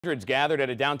Hundreds gathered at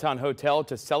a downtown hotel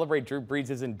to celebrate Drew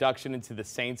Brees' induction into the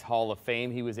Saints Hall of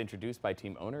Fame. He was introduced by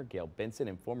team owner Gail Benson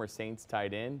and former Saints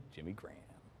tight end Jimmy Graham.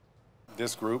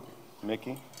 This group,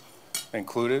 Mickey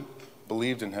included,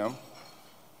 believed in him,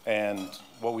 and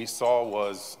what we saw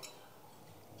was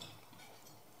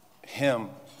him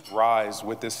rise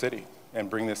with this city and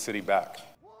bring this city back.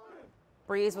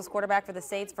 Brees was quarterback for the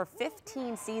Saints for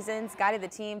 15 seasons, guided the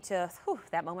team to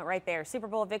that moment right there, Super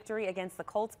Bowl victory against the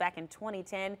Colts back in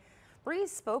 2010. Brees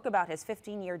spoke about his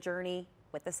 15-year journey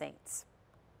with the Saints.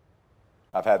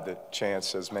 I've had the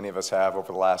chance, as many of us have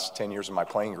over the last 10 years of my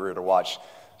playing career, to watch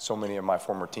so many of my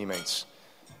former teammates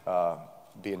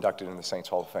be inducted in the Saints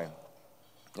Hall of Fame.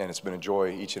 And it's been a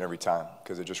joy each and every time,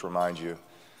 because it just reminds you,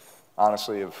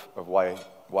 honestly, of why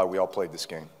we all played this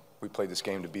game. We played this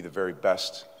game to be the very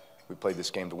best. We played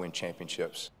this game to win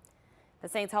championships. The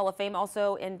Saints Hall of Fame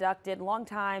also inducted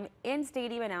longtime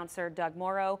in-stadium announcer Doug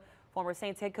Morrow. Former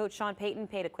Saints head coach Sean Payton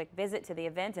paid a quick visit to the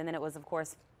event, and then it was, of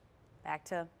course, back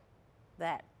to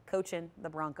that, coaching the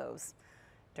Broncos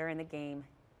during the game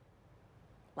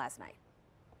last night.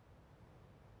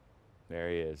 There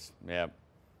he is. Yep.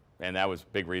 And that was a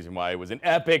big reason why it was an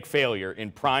epic failure in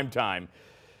prime time.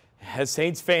 As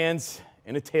Saints fans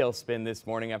in a tailspin this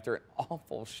morning after an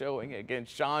awful showing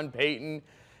against Sean Payton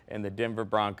and the Denver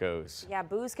Broncos. Yeah,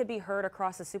 boos could be heard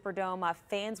across the Superdome.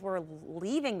 Fans were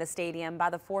leaving the stadium by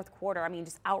the fourth quarter. I mean,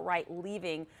 just outright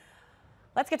leaving.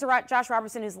 Let's get to Josh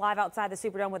Robertson, who's live outside the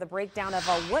Superdome with a breakdown of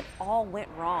what all went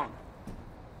wrong.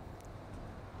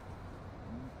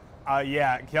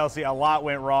 Yeah, Kelsey, a lot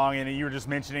went wrong, and you were just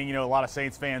mentioning, a lot of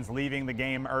Saints fans leaving the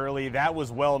game early. That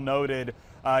was well noted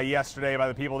yesterday by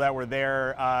the people that were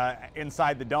there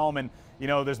inside the dome. And,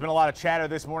 there's been a lot of chatter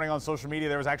this morning on social media.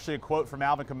 There was actually a quote from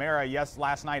Alvin Kamara,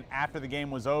 last night after the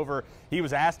game was over. He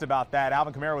was asked about that.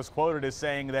 Alvin Kamara was quoted as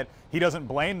saying that he doesn't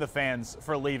blame the fans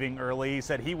for leaving early. He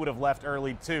said he would have left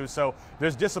early too. So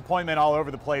there's disappointment all over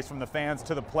the place from the fans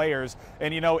to the players.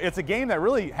 And, it's a game that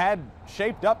really had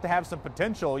shaped up to have some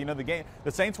potential.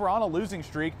 The Saints were on a losing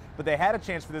streak, but they had a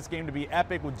chance for this game to be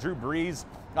epic with Drew Brees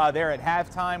there at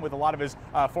halftime with a lot of his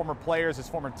former players, his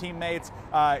former teammates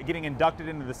getting inducted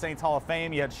into the Saints Hall of Fame.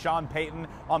 You had Sean Payton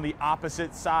on the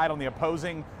opposite side, on the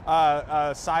opposing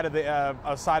side of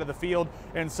the field.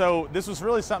 And so this was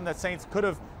really something that Saints could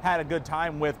have had a good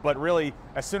time with, but really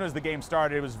as soon as the game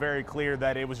started, it was very clear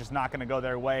that it was just not going to go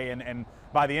their way. And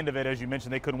by the end of it, as you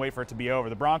mentioned, they couldn't wait for it to be over.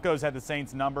 The Broncos had the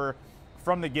Saints number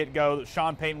from the get-go.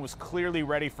 Sean Payton was clearly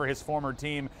ready for his former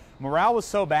team. Morale was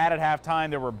so bad at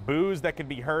halftime. There were boos that could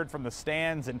be heard from the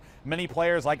stands, and many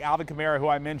players like Alvin Kamara, who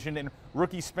I mentioned, and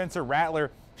rookie Spencer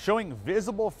Rattler showing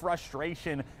visible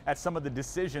frustration at some of the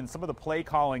decisions, some of the play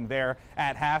calling there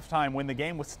at halftime when the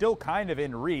game was still kind of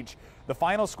in reach. The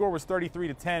final score was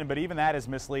 33-10, but even that is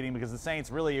misleading because the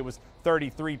Saints, really, it was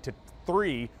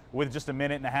 33-3 with just a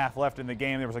minute and a half left in the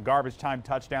game. There was a garbage time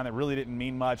touchdown that really didn't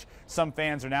mean much. Some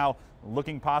fans are now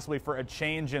looking possibly for a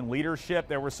change in leadership.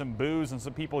 There were some boos and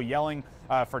some people yelling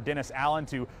for Dennis Allen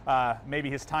to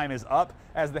maybe his time is up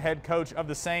as the head coach of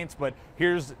the Saints. But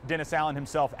here's Dennis Allen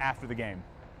himself after the game.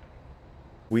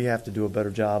 We have to do a better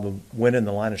job of winning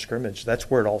the line of scrimmage. That's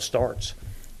where it all starts.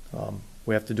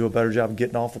 We have to do a better job of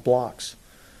getting off the blocks.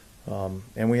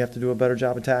 And we have to do a better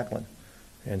job of tackling.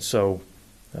 And so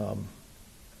I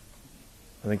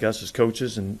think us as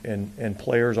coaches and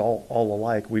players all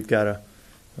alike, we've got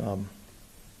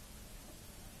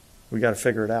to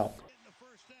figure it out.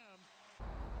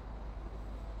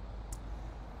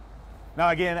 Now,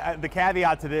 again, the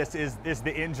caveat to this is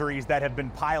the injuries that have been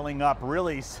piling up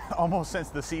really almost since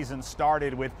the season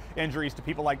started, with injuries to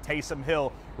people like Taysom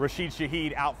Hill, Rashid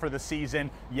Shaheed out for the season.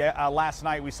 Last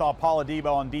night we saw Paul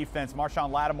Adebo on defense,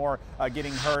 Marshawn Lattimore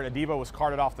getting hurt. Adebo was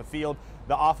carted off the field.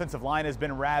 The offensive line has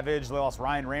been ravaged. They lost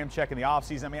Ryan Ramczyk in the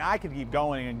offseason. I mean, I could keep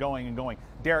going and going and going.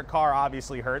 Derek Carr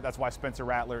obviously hurt. That's why Spencer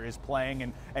Rattler is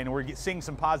playing, and we're seeing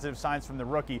some positive signs from the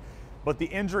rookie. But the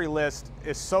injury list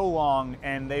is so long,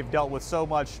 and they've dealt with so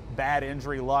much bad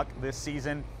injury luck this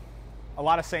season. A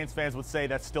lot of Saints fans would say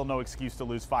that's still no excuse to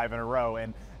lose 5 in a row.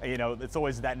 And, it's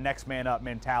always that next man up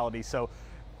mentality. So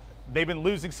they've been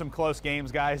losing some close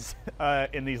games, guys,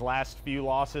 in these last few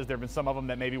losses. There have been some of them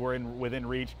that maybe were within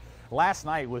reach. Last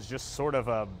night was just sort of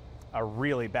a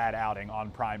really bad outing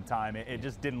on prime time. It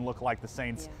just didn't look like the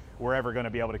Saints were ever going to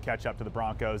be able to catch up to the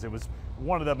Broncos. It was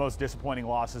one of the most disappointing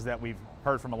losses that we've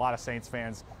heard from a lot of Saints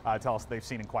fans tell us they've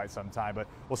seen in quite some time. But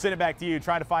we'll send it back to you,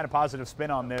 trying to find a positive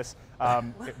spin on this.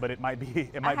 But it might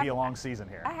be a long season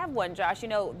here. I have one, Josh.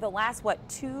 The last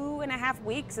 2.5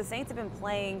 weeks the Saints have been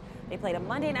playing. They played a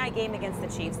Monday night game against the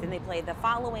Chiefs, then they played the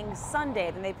following Sunday,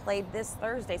 then they played this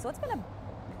Thursday. So it's been a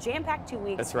jam-packed 2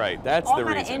 weeks. That's right. That's all the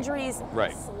kind reason. of injuries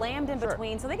right. slammed in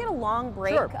between, so they get a long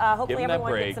break. Sure. Hopefully Give 'em that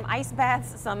everyone break. gets some ice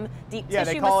baths, some deep Yeah,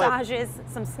 they tissue call it- massages,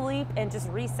 some sleep, and just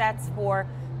resets for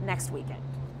next weekend.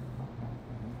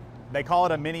 They call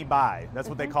it a mini bye. That's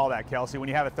what they call that, Kelsey. When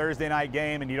you have a Thursday night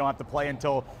game and you don't have to play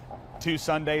until 2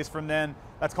 Sundays from then,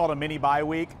 that's called a mini bye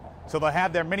week. So they'll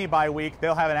have their mini bye week.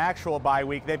 They'll have an actual bye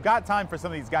week. They've got time for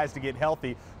some of these guys to get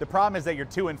healthy. The problem is that you're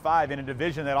 2-5 in a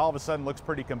division that all of a sudden looks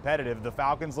pretty competitive. The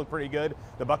Falcons look pretty good.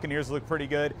 The Buccaneers look pretty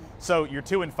good. So you're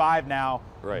 2-5 now.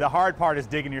 Right. The hard part is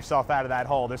digging yourself out of that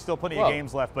hole. There's still plenty of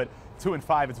games left, but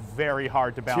 2-5, it's very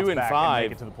hard to bounce back and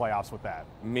make it to the playoffs with that.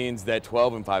 Means that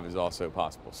 12-5 is also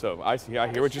possible. So I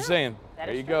hear what you're saying. That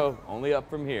There is you true. go. Only up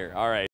from here. All right.